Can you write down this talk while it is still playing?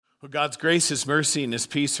Well, God's grace, His mercy, and His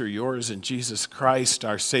peace are yours in Jesus Christ,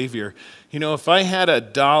 our Savior. You know, if I had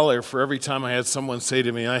 $1 for every time I had someone say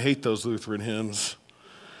to me, I hate those Lutheran hymns.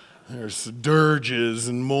 There's dirges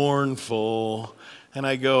and mournful. And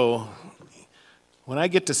I go, when I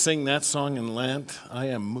get to sing that song in Lent, I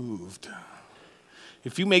am moved.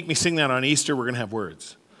 If you make me sing that on Easter, we're going to have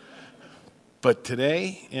words. But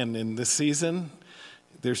today and in this season,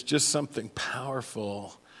 there's just something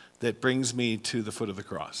powerful that brings me to the foot of the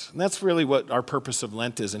cross. And that's really what our purpose of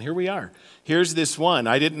Lent is. And here we are. Here's this one.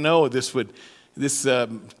 I didn't know this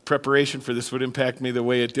preparation for this would impact me the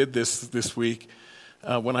way it did this week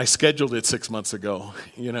when I scheduled it 6 months ago.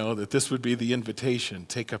 You know, that this would be the invitation,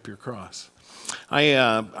 take up your cross.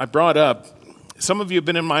 I brought up, some of you have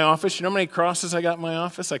been in my office. You know how many crosses I got in my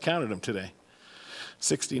office? I counted them today.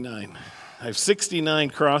 69. I have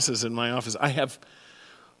 69 crosses in my office.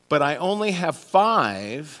 But I only have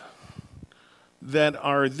 5 that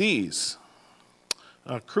are these,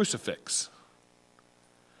 crucifix.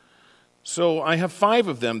 So I have 5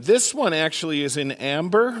 of them. This one actually is in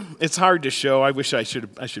amber. It's hard to show. I wish I should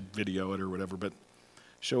video it or whatever, but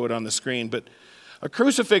show it on the screen. But a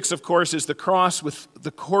crucifix, of course, is the cross with the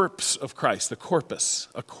corpse of Christ, the corpus,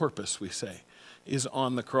 a corpus we say, is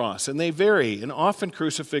on the cross. And they vary, and often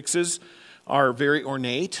crucifixes are very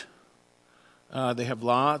ornate. They have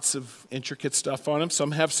lots of intricate stuff on them.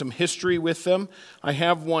 Some have some history with them. I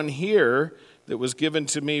have one here that was given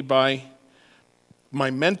to me by my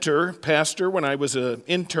mentor, pastor, when I was an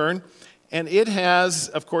intern. And it has,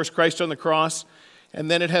 of course, Christ on the cross. And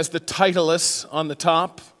then it has the titulus on the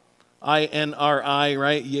top, I-N-R-I,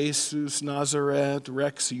 right? Jesus Nazareth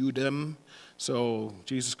Rex Judem. So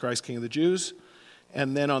Jesus Christ, King of the Jews.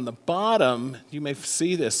 And then on the bottom, you may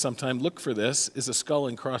see this sometime, look for this, is a skull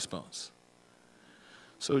and crossbones.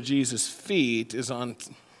 So Jesus' feet is on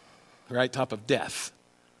right top of death,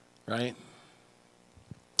 right?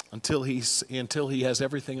 Until he has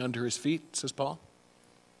everything under his feet, says Paul.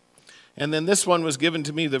 And then this one was given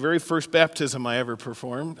to me the very first baptism I ever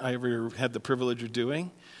performed, I ever had the privilege of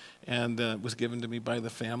doing, and was given to me by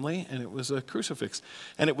the family, and it was a crucifix.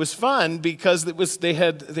 And it was fun because they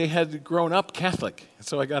had grown up Catholic,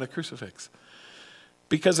 so I got a crucifix.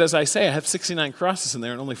 Because as I say, I have 69 crosses in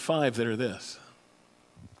there and only 5 that are this.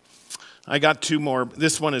 I got 2 more.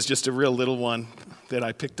 This one is just a real little one that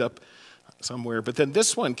I picked up somewhere. But then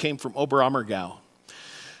this one came from Oberammergau.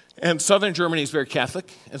 And southern Germany is very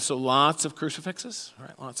Catholic, and so lots of crucifixes,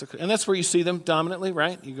 right? And that's where you see them dominantly,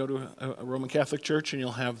 right? You go to a Roman Catholic church and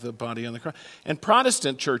you'll have the body on the cross. And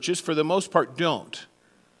Protestant churches, for the most part, don't,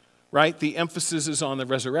 right? The emphasis is on the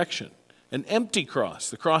resurrection. An empty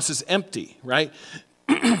cross. The cross is empty, right?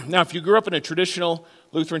 Now, if you grew up in a traditional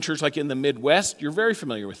Lutheran church like in the Midwest, you're very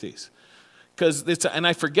familiar with these. And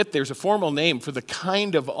I forget there's a formal name for the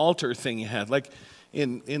kind of altar thing you had. Like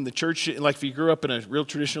in the church, like if you grew up in a real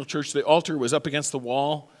traditional church, the altar was up against the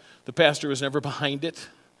wall. The pastor was never behind it.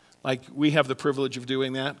 Like we have the privilege of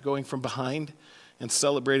doing that, going from behind and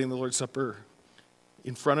celebrating the Lord's Supper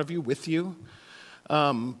in front of you, with you.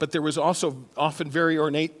 But there was also often very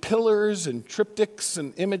ornate pillars and triptychs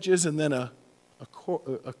and images, and then a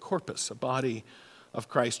corpus, a body of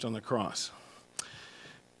Christ on the cross.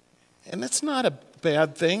 And that's not a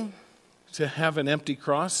bad thing to have an empty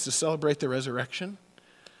cross to celebrate the resurrection.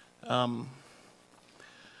 But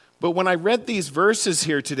when I read these verses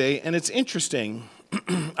here today, and it's interesting,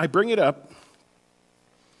 I bring it up.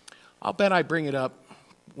 I'll bet I bring it up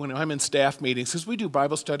when I'm in staff meetings, because we do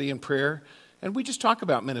Bible study and prayer, and we just talk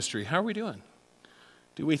about ministry. How are we doing?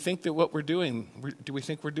 Do we think that what we're doing, do we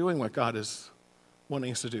think we're doing what God is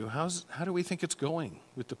wanting us to do? How do we think it's going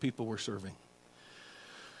with the people we're serving?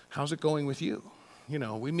 How's it going with you? You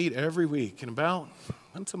know, we meet every week, and about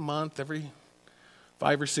once a month, every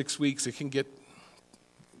 5 or 6 weeks, we can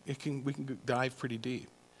dive pretty deep.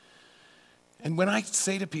 And when I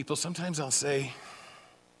say to people, sometimes I'll say,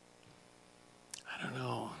 I don't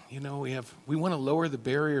know, you know, we want to lower the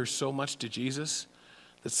barrier so much to Jesus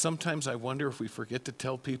that sometimes I wonder if we forget to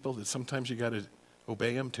tell people that sometimes you got to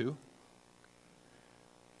obey him too.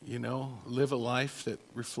 You know, live a life that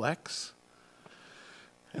reflects.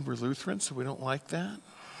 And we're Lutherans, so we don't like that.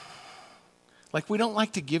 Like, we don't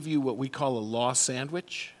like to give you what we call a law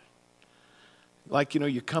sandwich. Like, you know,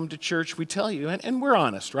 you come to church, we tell you, and we're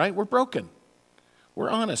honest, right? We're broken. We're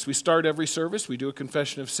honest. We start every service, we do a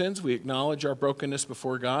confession of sins, we acknowledge our brokenness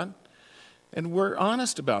before God, and we're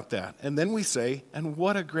honest about that. And then we say, and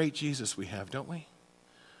what a great Jesus we have, don't we?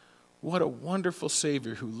 What a wonderful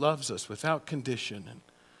Savior who loves us without condition.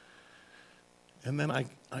 And then I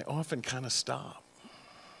often kind of stop.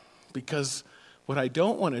 Because What I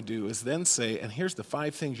don't want to do is then say, and here's the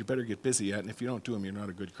 5 things you better get busy at, and if you don't do them, you're not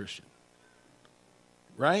a good Christian.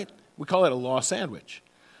 Right? We call it a law sandwich.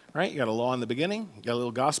 Right? You got a law in the beginning, you got a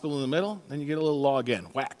little gospel in the middle, then you get a little law again.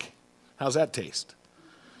 Whack. How's that taste?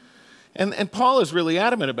 And Paul is really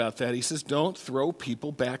adamant about that. He says, don't throw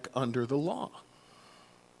people back under the law.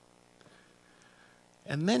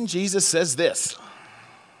 And then Jesus says this,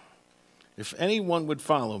 if anyone would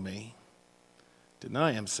follow me,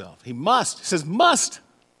 deny himself. He must. He says must.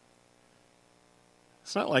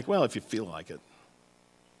 It's not like, well, if you feel like it.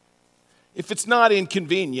 If it's not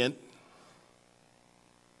inconvenient,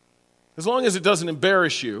 as long as it doesn't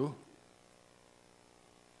embarrass you,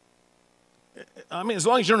 I mean, as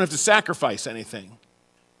long as you don't have to sacrifice anything,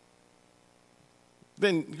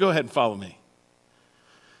 then go ahead and follow me.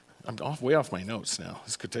 I'm way off my notes now.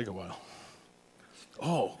 This could take a while.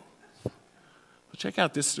 Oh, well, check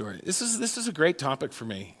out this story. This is a great topic for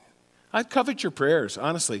me. I covet your prayers,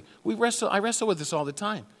 honestly. I wrestle with this all the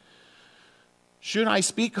time. Should I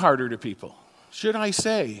speak harder to people? Should I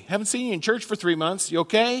say, haven't seen you in church for 3 months. You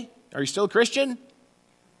okay? Are you still a Christian?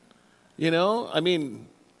 You know, I mean,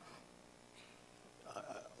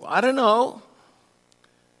 I don't know.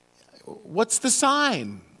 What's the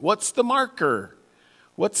sign? What's the marker?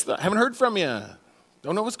 Haven't heard from you.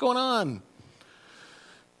 Don't know what's going on.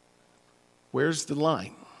 Where's the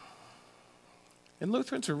line? And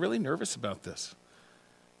Lutherans are really nervous about this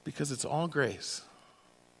because it's all grace,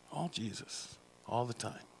 all Jesus, all the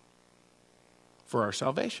time for our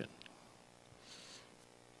salvation.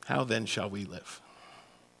 How then shall we live?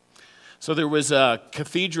 So there was a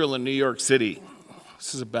cathedral in New York City.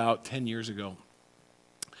 This is about 10 years ago.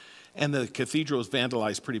 And the cathedral was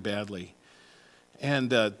vandalized pretty badly.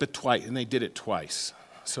 And they did it twice.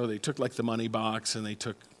 So they took like the money box and they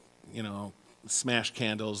took, smashed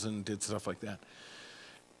candles and did stuff like that.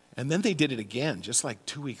 And then they did it again, just like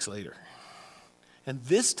 2 weeks later. And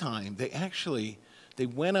this time they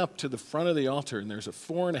went up to the front of the altar and there's a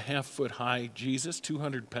 4.5-foot high Jesus,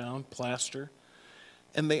 200-pound plaster.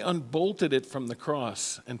 And they unbolted it from the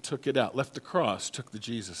cross and took it out. Left the cross, took the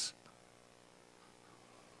Jesus.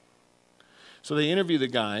 So they interview the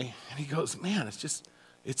guy, and he goes, man,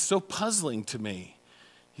 it's so puzzling to me.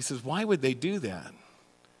 He says, why would they do that?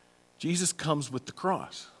 Jesus comes with the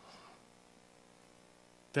cross.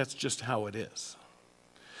 That's just how it is.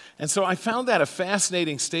 And so I found that a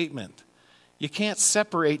fascinating statement. You can't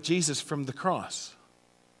separate Jesus from the cross.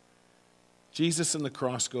 Jesus and the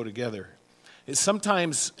cross go together. It's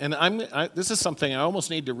sometimes, and this is something I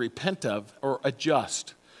almost need to repent of or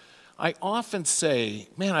adjust. I often say,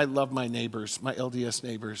 man, I love my neighbors, my LDS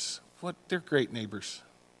neighbors. They're great neighbors.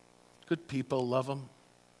 Good people, love them.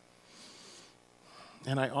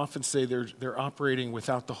 And I often say they're operating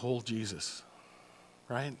without the whole Jesus,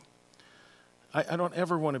 right? I don't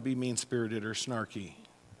ever want to be mean-spirited or snarky.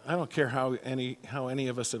 I don't care how any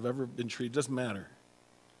of us have ever been treated. It doesn't matter.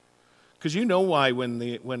 Because you know why when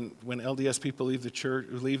LDS people leave the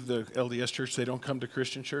LDS church, they don't come to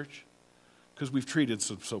Christian church? Because we've treated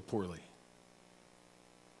them so poorly.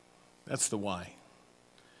 That's the why.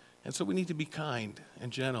 And so we need to be kind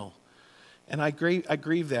and gentle. And I grieve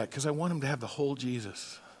that because I want them to have the whole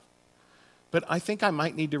Jesus. But I think I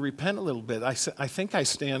might need to repent a little bit. I think I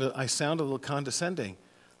sound a little condescending.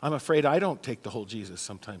 I'm afraid I don't take the whole Jesus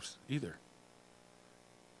sometimes either.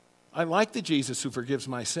 I like the Jesus who forgives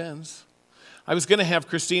my sins. I was going to have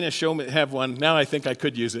Christina have one. Now I think I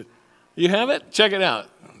could use it. You have it? Check it out.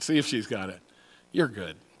 See if she's got it. You're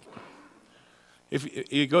good.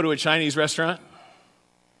 If you go to a Chinese restaurant,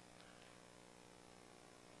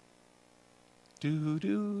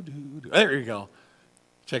 there you go.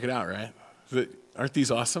 Check it out, right? Aren't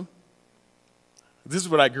these awesome? This is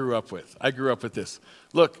what I grew up with. I grew up with this.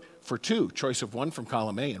 Look, for 2, choice of 1 from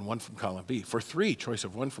column A and 1 from column B. For 3, choice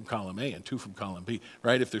of 1 from column A and 2 from column B.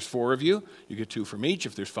 Right? If there's 4 of you, you get 2 from each.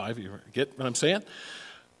 If there's 5, you get what I'm saying?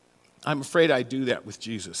 I'm afraid I do that with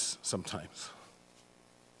Jesus sometimes.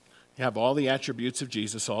 You have all the attributes of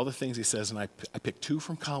Jesus, all the things he says, and I pick 2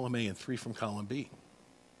 from column A and 3 from column B.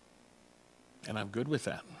 And I'm good with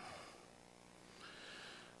that.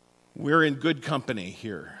 We're in good company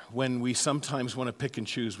here when we sometimes want to pick and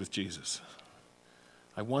choose with Jesus.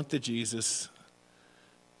 I want the Jesus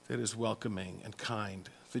that is welcoming and kind.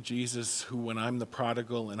 The Jesus who, when I'm the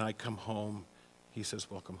prodigal and I come home, he says,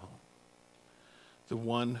 welcome home. The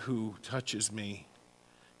one who touches me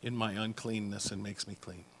in my uncleanness and makes me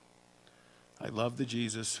clean. I love the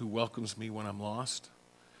Jesus who welcomes me when I'm lost,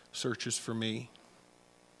 searches for me,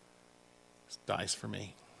 dies for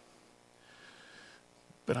me.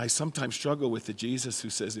 But I sometimes struggle with the Jesus who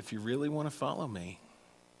says, if you really want to follow me,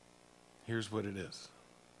 Here's what it is.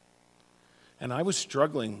 And I was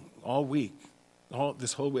struggling all week,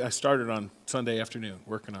 this whole week. I started on Sunday afternoon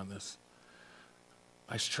working on this.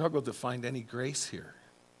 I struggled to find any grace here.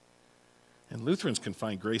 And Lutherans can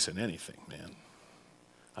find grace in anything, man.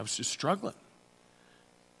 I was just struggling.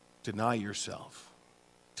 Deny yourself.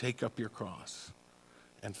 Take up your cross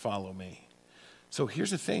and follow me. So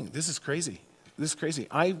here's the thing. This is crazy.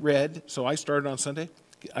 So I started on Sunday.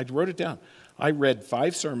 I wrote it down. I read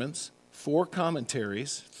 5 sermons, 4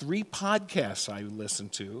 commentaries, 3 podcasts I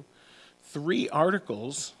listened to, 3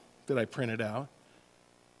 articles that I printed out.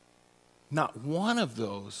 Not one of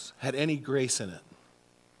those had any grace in it.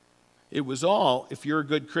 It was all, if you're a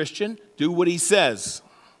good Christian, do what he says.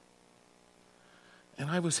 And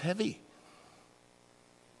I was heavy.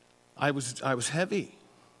 I was heavy.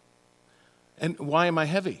 And why am I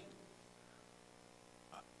heavy?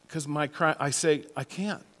 Because I say, I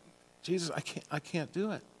can't. Jesus, I can't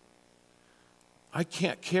do it. I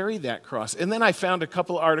can't carry that cross. And then I found a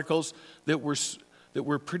couple articles that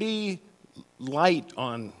were pretty light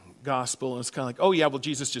on gospel, and it's kind of like, oh yeah, well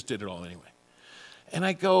Jesus just did it all anyway. And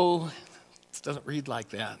I go, it doesn't read like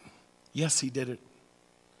that. Yes, he did it.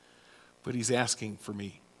 But he's asking for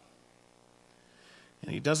me.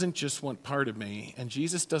 And he doesn't just want part of me, and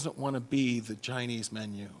Jesus doesn't want to be the Chinese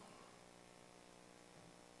menu.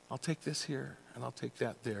 I'll take this here, and I'll take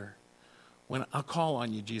that there. I'll call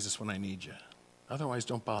on you, Jesus, when I need you. Otherwise,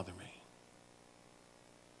 don't bother me.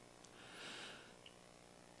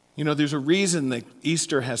 You know, there's a reason that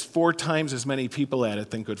Easter has 4 times as many people at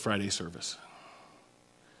it than Good Friday service.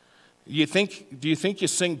 Do you think you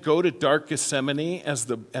sing Go to Dark Gethsemane as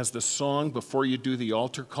the song before you do the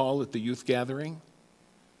altar call at the youth gathering?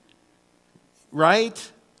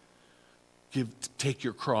 Right? Take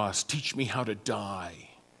your cross. Teach me how to die.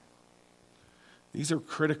 These are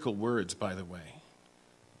critical words, by the way.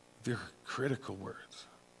 They're critical words.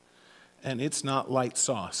 And it's not light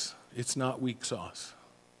sauce. It's not weak sauce.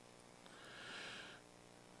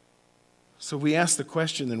 So we ask the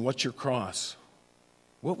question then, what's your cross?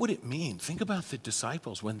 What would it mean? Think about the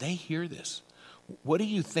disciples. When they hear this, what do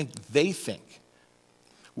you think they think?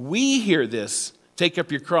 We hear this, take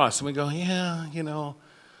up your cross, and we go, yeah,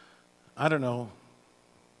 I don't know.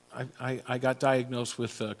 I got diagnosed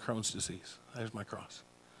with Crohn's disease. There's my cross.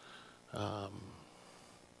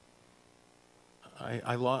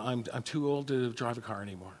 I'm too old to drive a car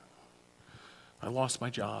anymore. I lost my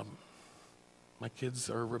job. My kids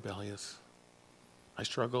are rebellious. I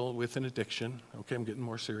struggle with an addiction. Okay, I'm getting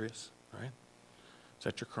more serious, right? Is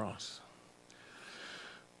that your cross?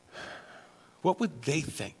 What would they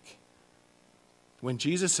think? When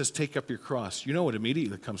Jesus says, take up your cross, you know what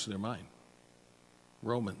immediately comes to their mind?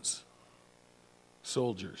 Romans,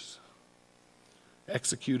 soldiers,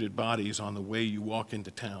 executed bodies on the way you walk into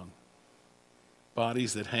town,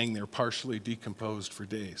 bodies that hang there partially decomposed for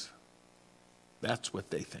days. That's what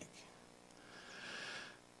they think.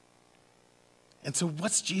 And so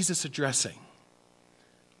what's Jesus addressing?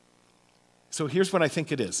 So here's what I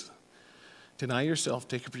think it is. Deny yourself,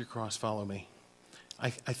 take up your cross, follow me. I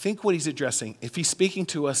think what he's addressing, if he's speaking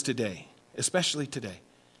to us today, especially today,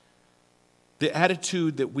 the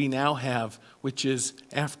attitude that we now have, which is,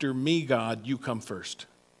 after me, God, you come first.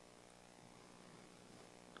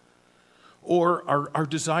 Or our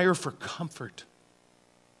desire for comfort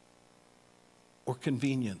or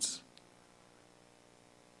convenience.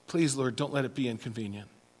 Please, Lord, don't let it be inconvenient.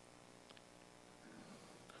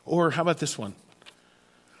 Or how about this one?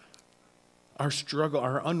 Our struggle,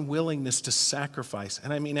 our unwillingness to sacrifice,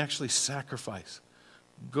 and I mean actually sacrifice,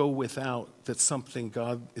 go without that something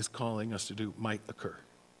God is calling us to do might occur.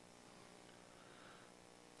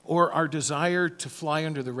 Or our desire to fly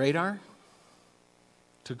under the radar,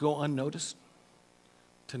 to go unnoticed,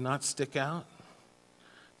 to not stick out,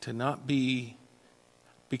 to not be,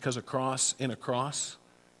 because in a cross,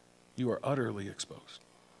 you are utterly exposed,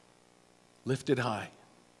 lifted high.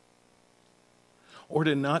 Or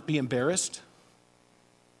to not be embarrassed,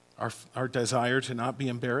 our desire to not be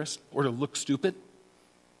embarrassed, or to look stupid,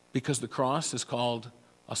 because the cross is called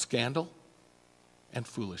a scandal and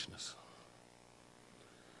foolishness.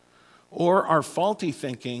 Or our faulty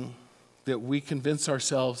thinking that we convince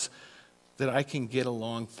ourselves that I can get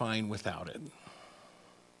along fine without it.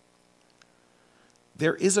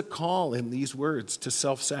 There is a call in these words to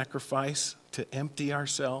self-sacrifice, to empty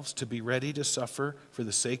ourselves, to be ready to suffer for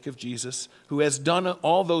the sake of Jesus, who has done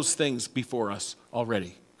all those things before us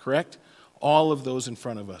already, correct? All of those in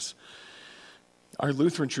front of us. Our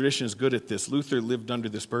Lutheran tradition is good at this. Luther lived under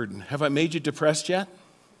this burden. Have I made you depressed yet?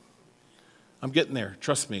 I'm getting there,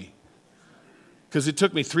 trust me. Because it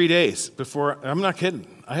took me 3 days before, I'm not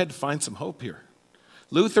kidding, I had to find some hope here.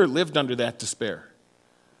 Luther lived under that despair,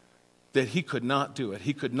 that he could not do it.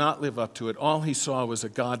 He could not live up to it. All he saw was a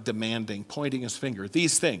God demanding, pointing his finger.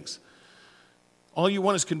 These things. All you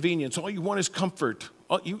want is convenience. All you want is comfort.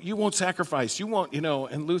 You won't sacrifice. You won't,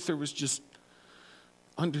 and Luther was just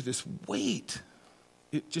under this weight.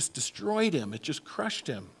 It just destroyed him. It just crushed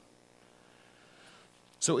him.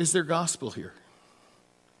 So is there gospel here?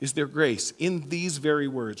 Is there grace in these very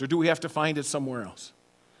words? Or do we have to find it somewhere else?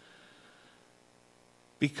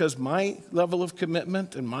 Because my level of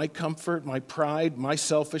commitment and my comfort, my pride, my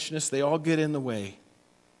selfishness, they all get in the way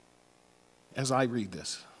as I read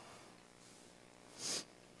this.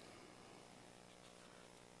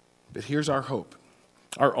 But here's our hope,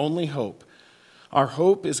 our only hope. Our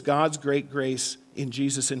hope is God's great grace in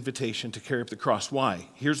Jesus' invitation to carry up the cross. Why?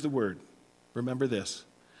 Here's the word. Remember this.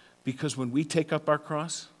 Because when we take up our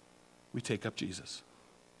cross, we take up Jesus.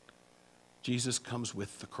 Jesus comes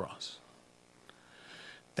with the cross.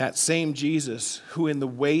 That same Jesus who in the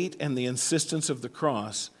weight and the insistence of the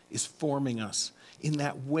cross is forming us. In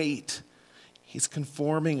that weight, he's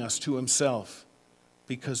conforming us to himself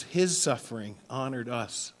because his suffering honored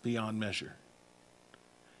us beyond measure.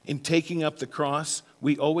 In taking up the cross,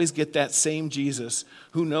 we always get that same Jesus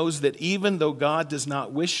who knows that even though God does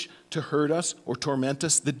not wish to hurt us or torment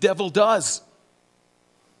us, the devil does.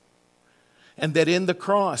 And that in the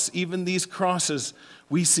cross, even these crosses,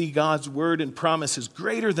 we see God's word and promises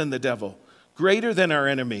greater than the devil, greater than our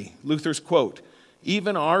enemy. Luther's quote,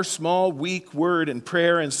 even our small, weak word and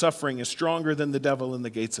prayer and suffering is stronger than the devil in the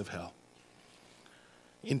gates of hell.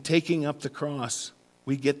 In taking up the cross,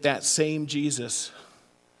 we get that same Jesus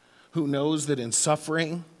who knows that in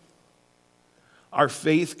suffering, our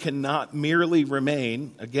faith cannot merely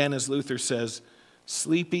remain, again as Luther says,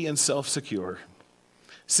 sleepy and self-secure.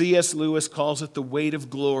 C.S. Lewis calls it the weight of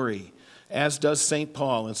glory, as does St.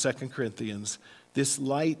 Paul in 2 Corinthians. This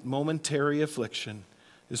light, momentary affliction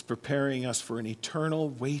is preparing us for an eternal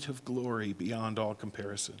weight of glory beyond all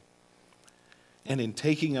comparison. And in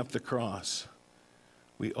taking up the cross,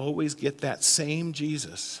 we always get that same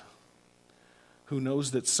Jesus who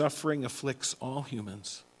knows that suffering afflicts all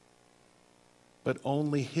humans, but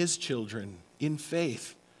only his children in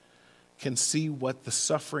faith can see what the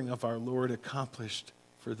suffering of our Lord accomplished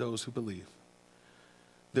for those who believe,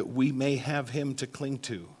 that we may have him to cling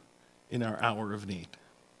to in our hour of need.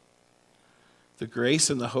 The grace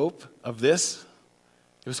and the hope of this,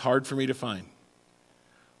 it was hard for me to find.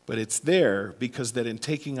 But it's there because that in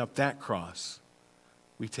taking up that cross,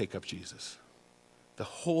 we take up Jesus, the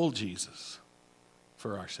whole Jesus,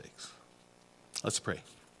 for our sakes. Let's pray.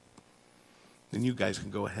 Then you guys can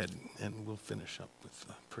go ahead and we'll finish up with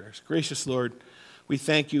prayers. Gracious Lord, we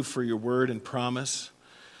thank you for your word and promise.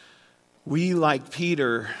 We, like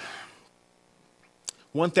Peter,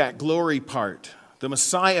 want that glory part, the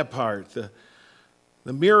Messiah part, the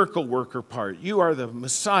miracle worker part. You are the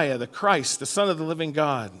Messiah, the Christ, the Son of the living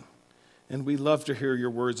God. And we love to hear your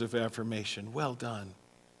words of affirmation. Well done.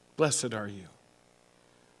 Blessed are you.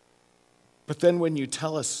 But then when you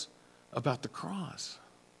tell us about the cross,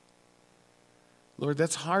 Lord,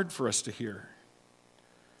 that's hard for us to hear.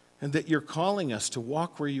 And that you're calling us to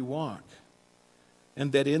walk where you walk.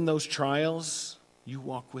 And that in those trials, you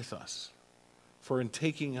walk with us. For in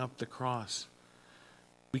taking up the cross,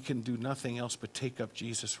 we can do nothing else but take up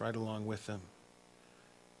Jesus right along with them.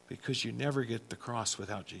 Because you never get the cross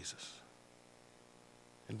without Jesus.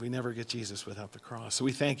 And we never get Jesus without the cross. So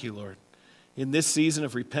we thank you, Lord. In this season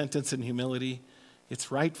of repentance and humility,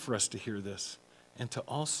 it's right for us to hear this. And to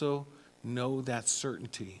also know that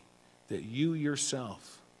certainty that you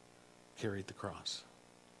yourself carried the cross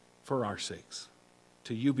for our sakes.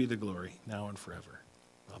 To you be the glory, now and forever.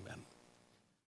 Amen.